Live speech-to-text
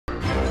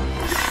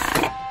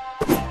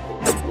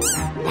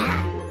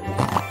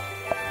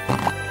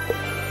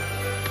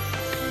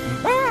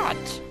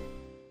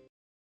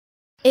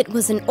It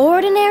was an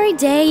ordinary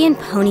day in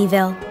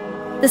Ponyville.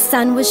 The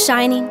sun was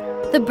shining,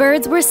 the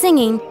birds were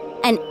singing,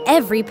 and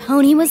every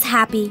pony was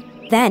happy.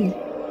 Then,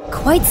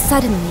 quite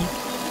suddenly,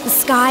 the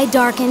sky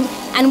darkened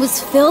and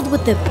was filled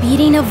with the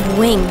beating of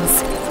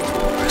wings.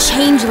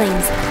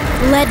 Changelings,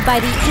 led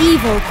by the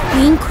evil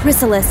Queen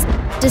Chrysalis,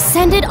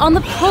 descended on the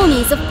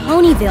ponies of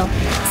Ponyville,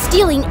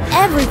 stealing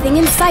everything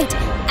in sight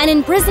and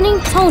imprisoning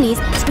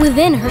ponies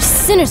within her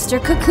sinister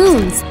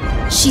cocoons.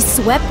 She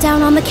swept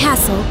down on the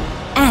castle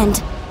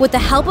and, with the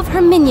help of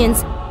her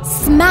minions,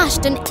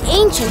 smashed an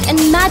ancient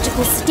and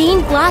magical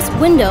stained glass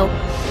window,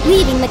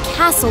 leaving the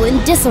castle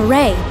in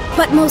disarray.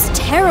 But most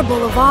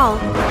terrible of all,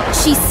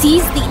 she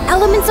seized the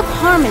elements of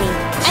harmony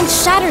and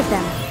shattered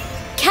them,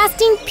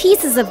 casting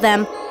pieces of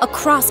them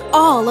across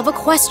all of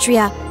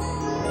Equestria.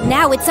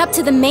 Now it's up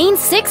to the main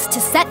six to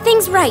set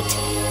things right.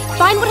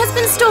 Find what has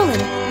been stolen,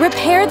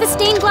 repair the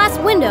stained glass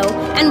window,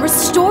 and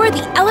restore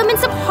the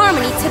elements of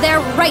harmony to their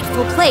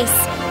rightful place.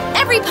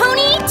 Every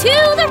pony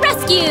to the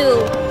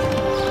rescue!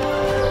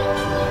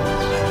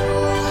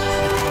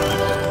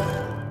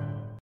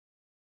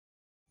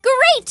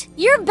 Great!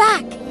 You're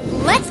back!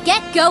 Let's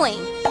get going!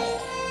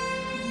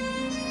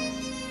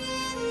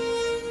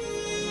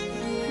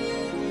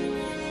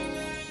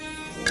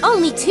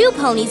 Only 2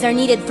 ponies are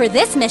needed for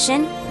this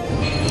mission.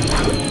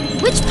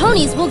 Which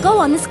ponies will go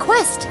on this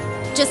quest?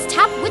 Just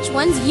tap which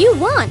ones you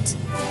want.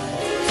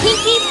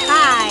 Pinkie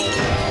Pie,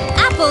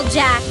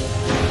 Applejack,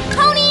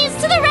 ponies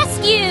to the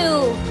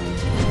rescue!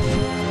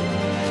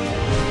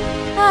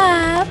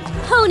 Ah,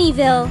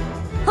 Ponyville,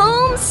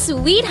 home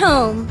sweet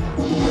home.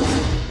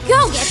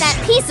 Go get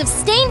that piece of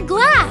stained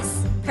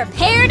glass.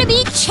 Prepare to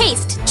be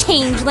chased,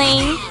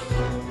 changeling.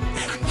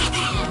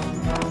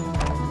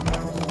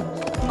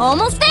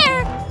 Almost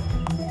there.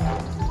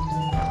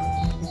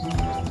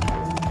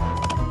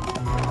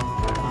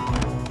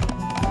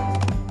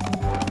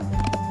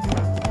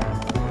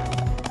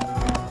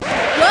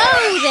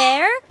 Whoa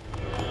there!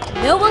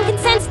 No one can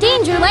sense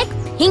danger like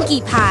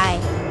Pinkie Pie.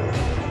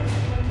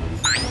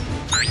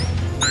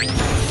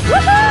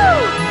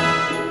 Woohoo!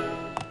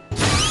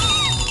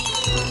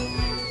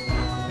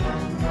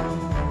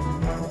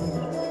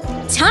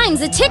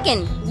 Time's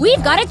a-tickin'.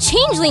 We've got a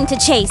changeling to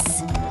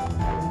chase.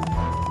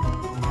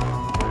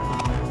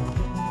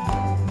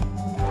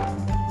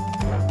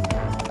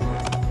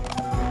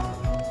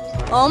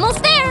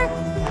 Almost there.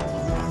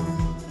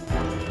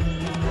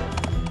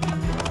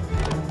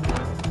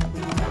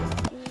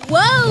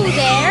 Whoa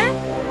there!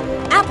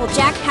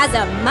 Applejack has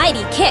a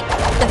mighty kick.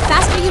 The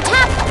faster you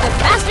tap, the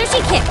faster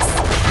she kicks.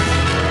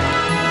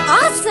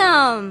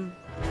 Awesome!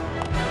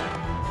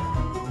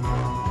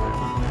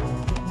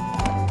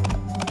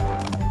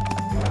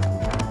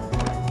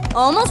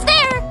 Almost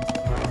there!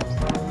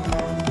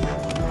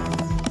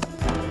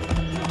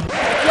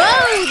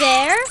 Whoa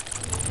there!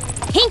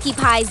 Pinkie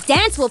Pie's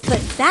dance will put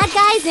bad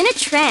guys in a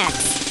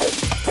trance.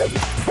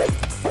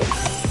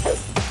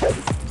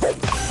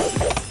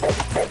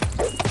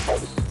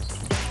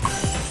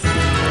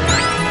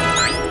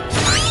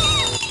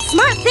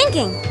 Smart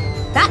thinking!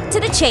 Back to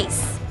the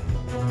chase.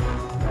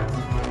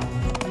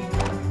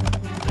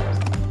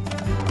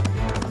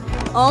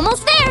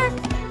 Almost there!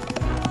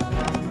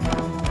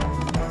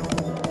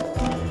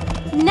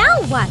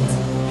 Now what?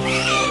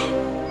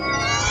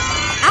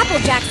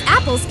 Applejack's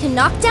apples can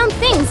knock down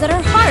things that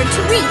are hard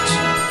to reach.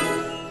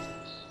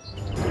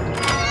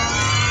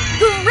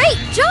 Great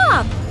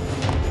job!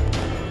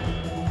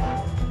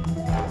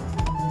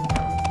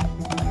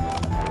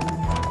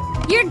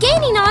 You're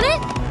gaining on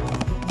it!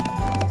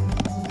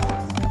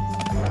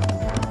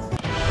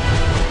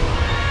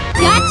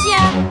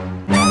 Gotcha!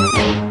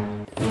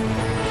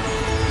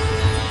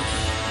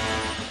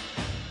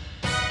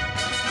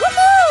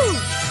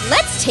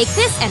 Let's take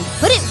this and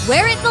put it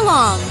where it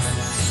belongs.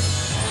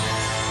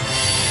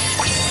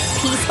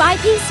 Piece by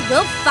piece,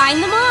 we'll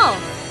find them all.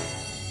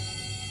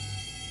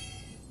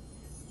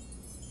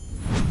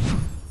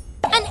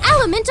 An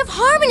element of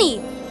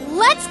harmony.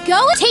 Let's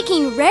go.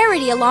 Taking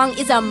Rarity along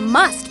is a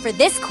must for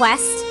this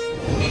quest.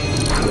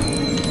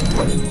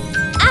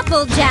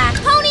 Applejack,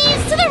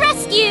 ponies to the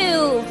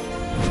rescue.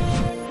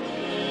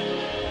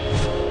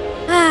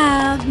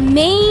 Ah,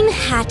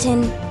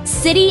 Manhattan.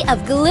 City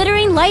of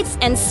glittering lights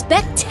and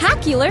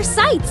spectacular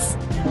sights.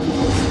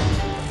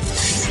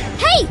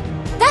 Hey!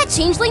 That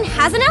changeling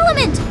has an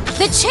element!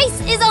 The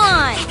chase is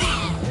on!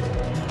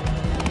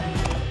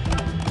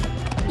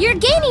 You're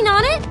gaining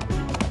on it!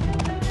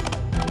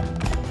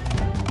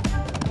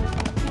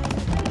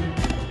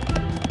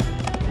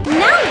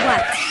 Now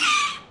what?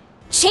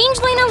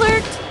 Changeling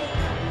alert!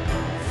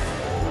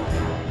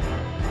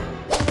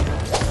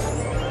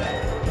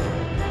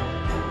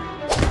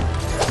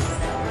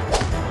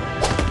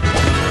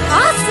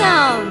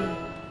 Awesome!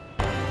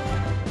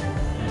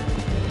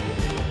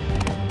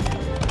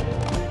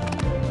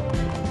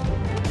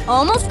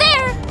 Almost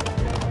there!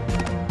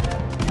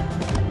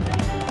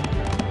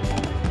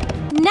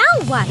 Now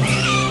what?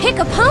 Pick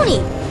a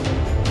pony!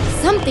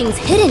 Something's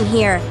hidden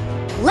here.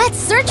 Let's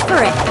search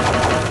for it!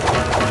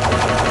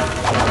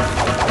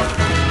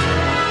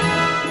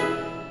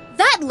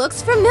 That That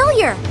looks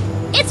familiar.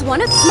 It's one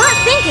of smart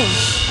thinking.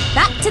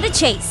 Back to the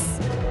chase.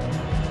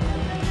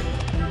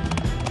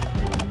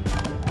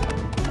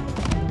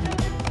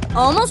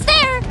 Almost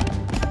there.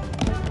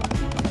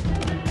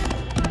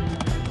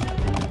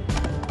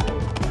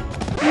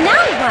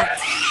 Now what?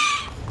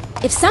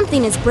 If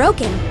something is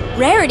broken,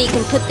 Rarity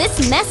can put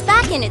this mess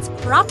back in its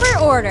proper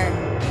order.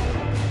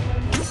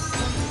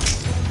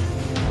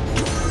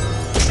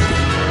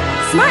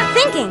 Smart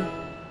thinking.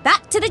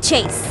 Back to the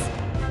chase.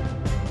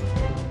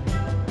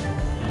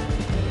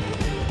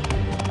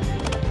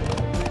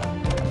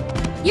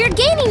 You're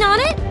gaining on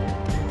it.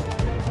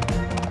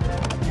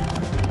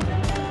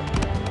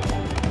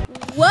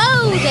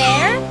 Whoa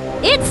there!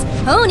 It's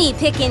pony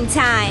picking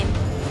time.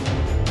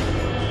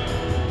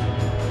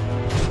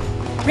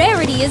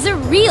 Rarity is a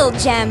real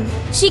gem.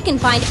 She can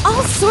find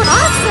all sorts.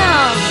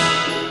 Awesome!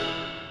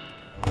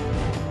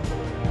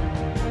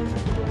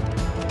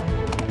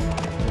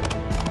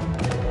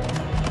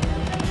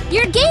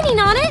 You're gaining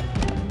on it.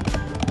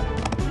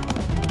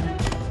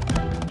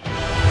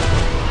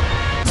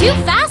 Too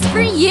fast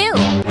for you.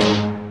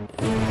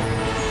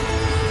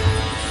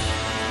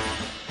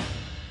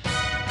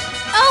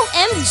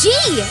 OMG!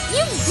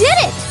 You did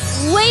it!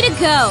 Way to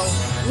go!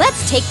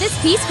 Let's take this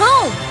piece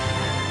home.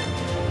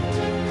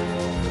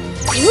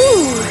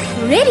 Ooh,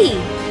 pretty!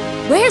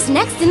 Where's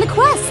next in the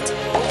quest?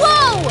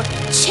 Whoa!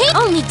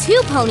 Only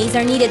 2 ponies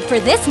are needed for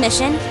this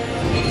mission.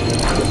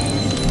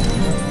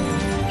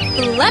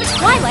 Let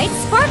Twilight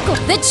sparkle!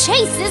 The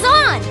chase is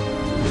on!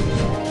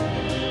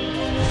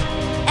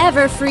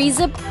 Everfree's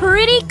a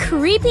pretty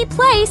creepy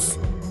place.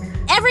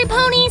 Every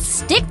pony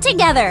stick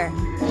together.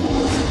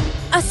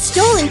 A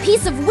stolen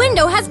piece of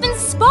window has been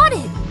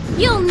spotted.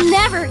 You'll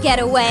never get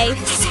away,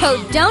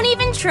 so don't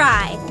even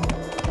try.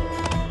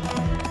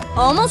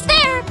 Almost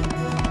there.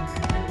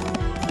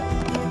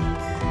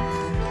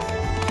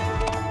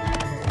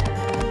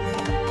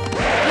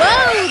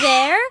 Whoa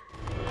there.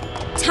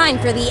 Time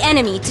for the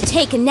enemy to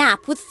take a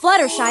nap with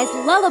Fluttershy's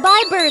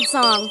Lullaby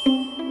birdsong.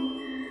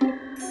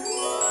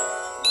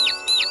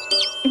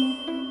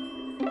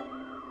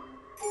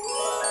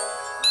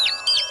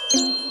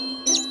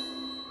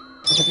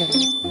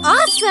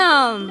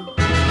 Awesome!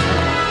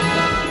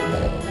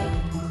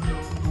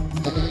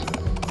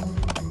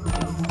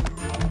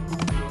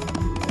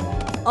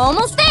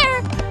 Almost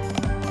there!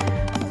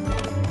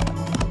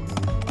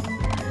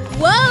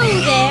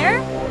 Whoa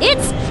there!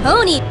 It's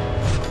Pony!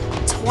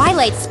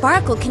 Twilight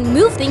Sparkle can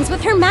move things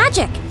with her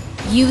magic.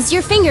 Use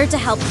your finger to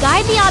help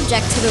guide the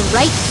object to the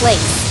right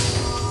place.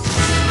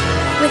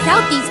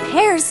 Without these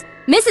pairs,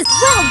 Mrs.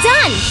 Well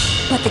done!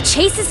 But the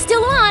chase is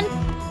still on.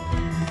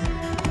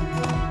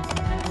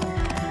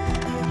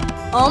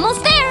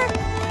 Almost there!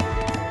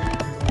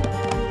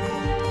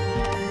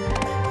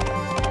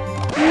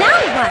 Now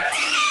what?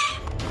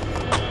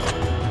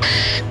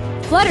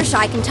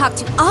 Fluttershy can talk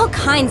to all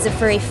kinds of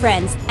furry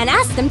friends and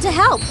ask them to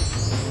help.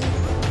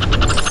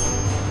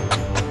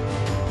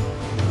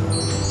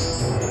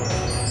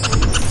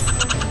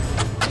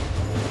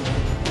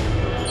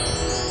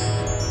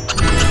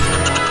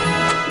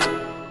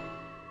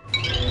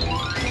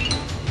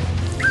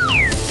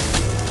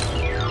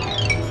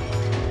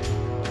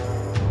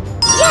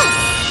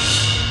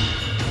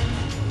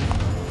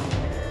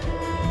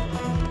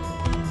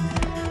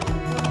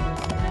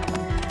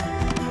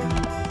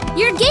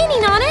 You're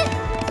gaining on it!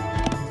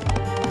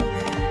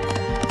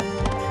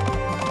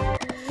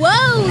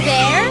 Whoa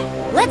there!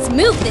 Let's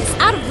move this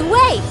out of the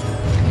way!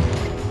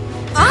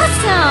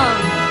 Awesome!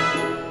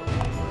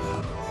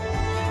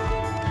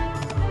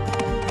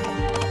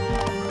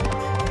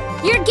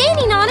 You're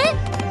gaining on it!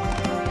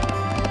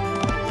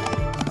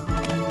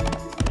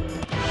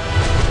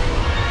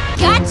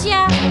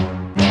 Gotcha!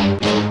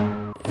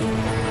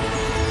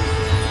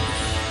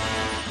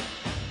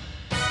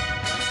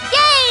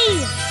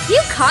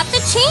 You caught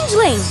the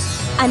changeling!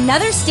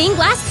 Another stained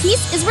glass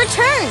piece is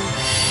returned.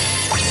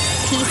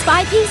 Piece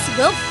by piece,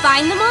 we'll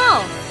find them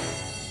all.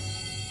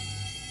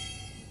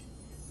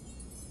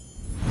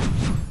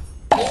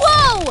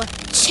 Whoa!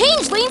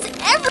 Changelings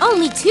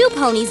Only 2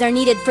 ponies are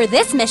needed for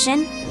this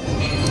mission.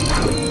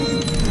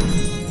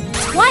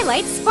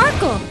 Twilight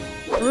Sparkle.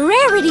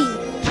 Rarity.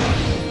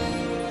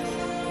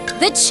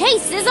 The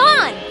chase is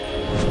on!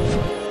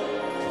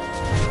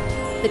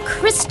 The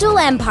Crystal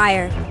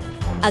Empire.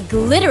 A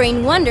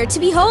glittering wonder to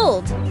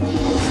behold.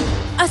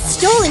 A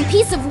stolen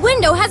piece of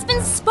window has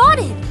been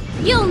spotted.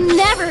 You'll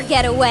never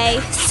get away,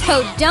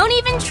 so don't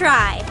even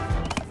try.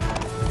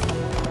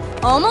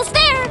 Almost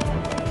there.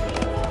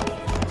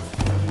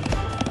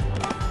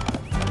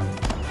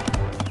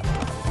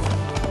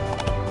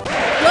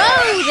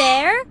 Whoa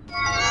there.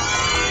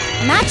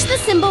 Match the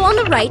symbol on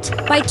the right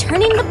by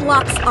turning the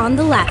blocks on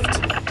the left.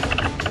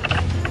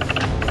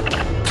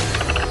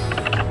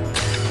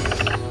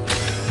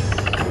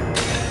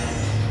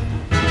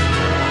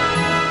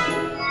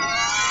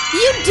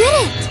 You did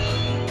it!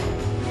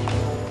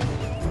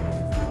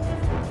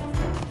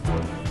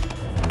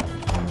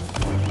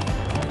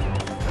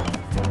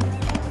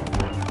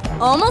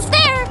 Almost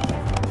there!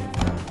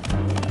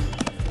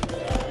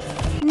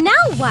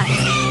 Now what?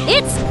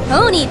 It's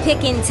pony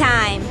picking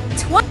time!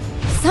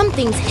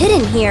 Something's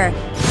hidden here.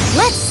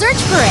 Let's search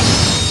for it.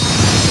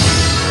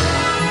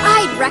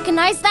 I'd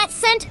recognize that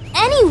scent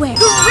anywhere.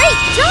 Great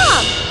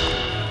job!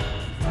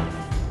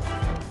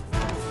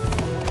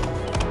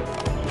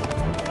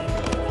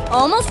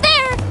 Almost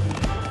there.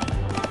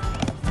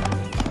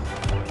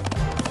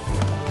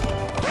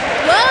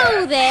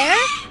 Whoa there!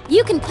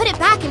 You can put it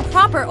back in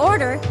proper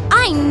order.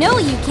 I know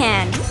you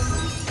can.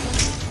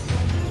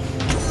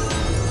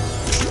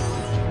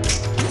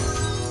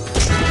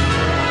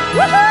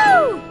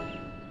 Woohoo!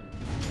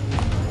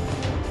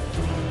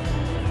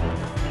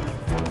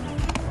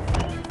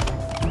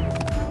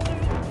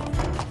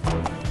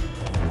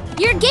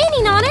 You're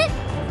gaining on it!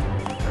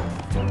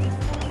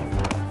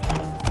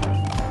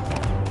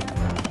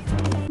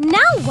 Now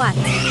what?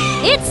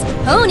 It's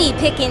pony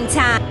picking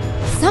time!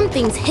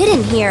 Something's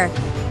hidden here.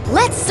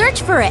 Let's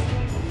search for it.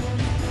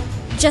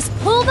 Just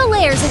pull the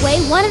layers away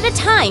one at a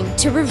time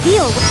to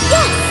reveal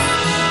yes!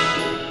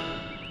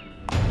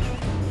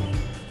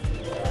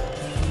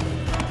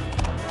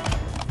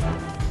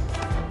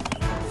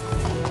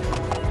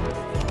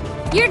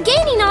 You're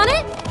gaining on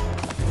it!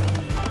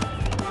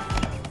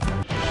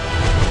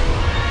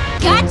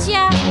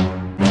 Gotcha!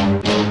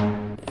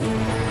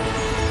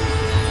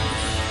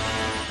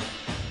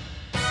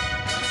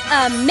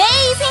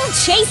 Amazing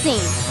chasing!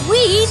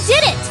 We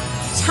did it!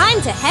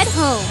 Time to head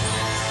home.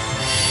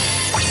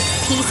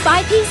 Piece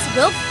by piece,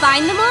 we'll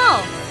find them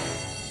all.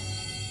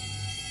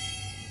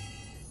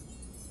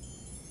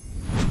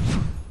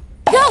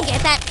 Go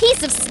get that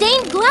piece of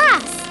stained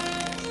glass!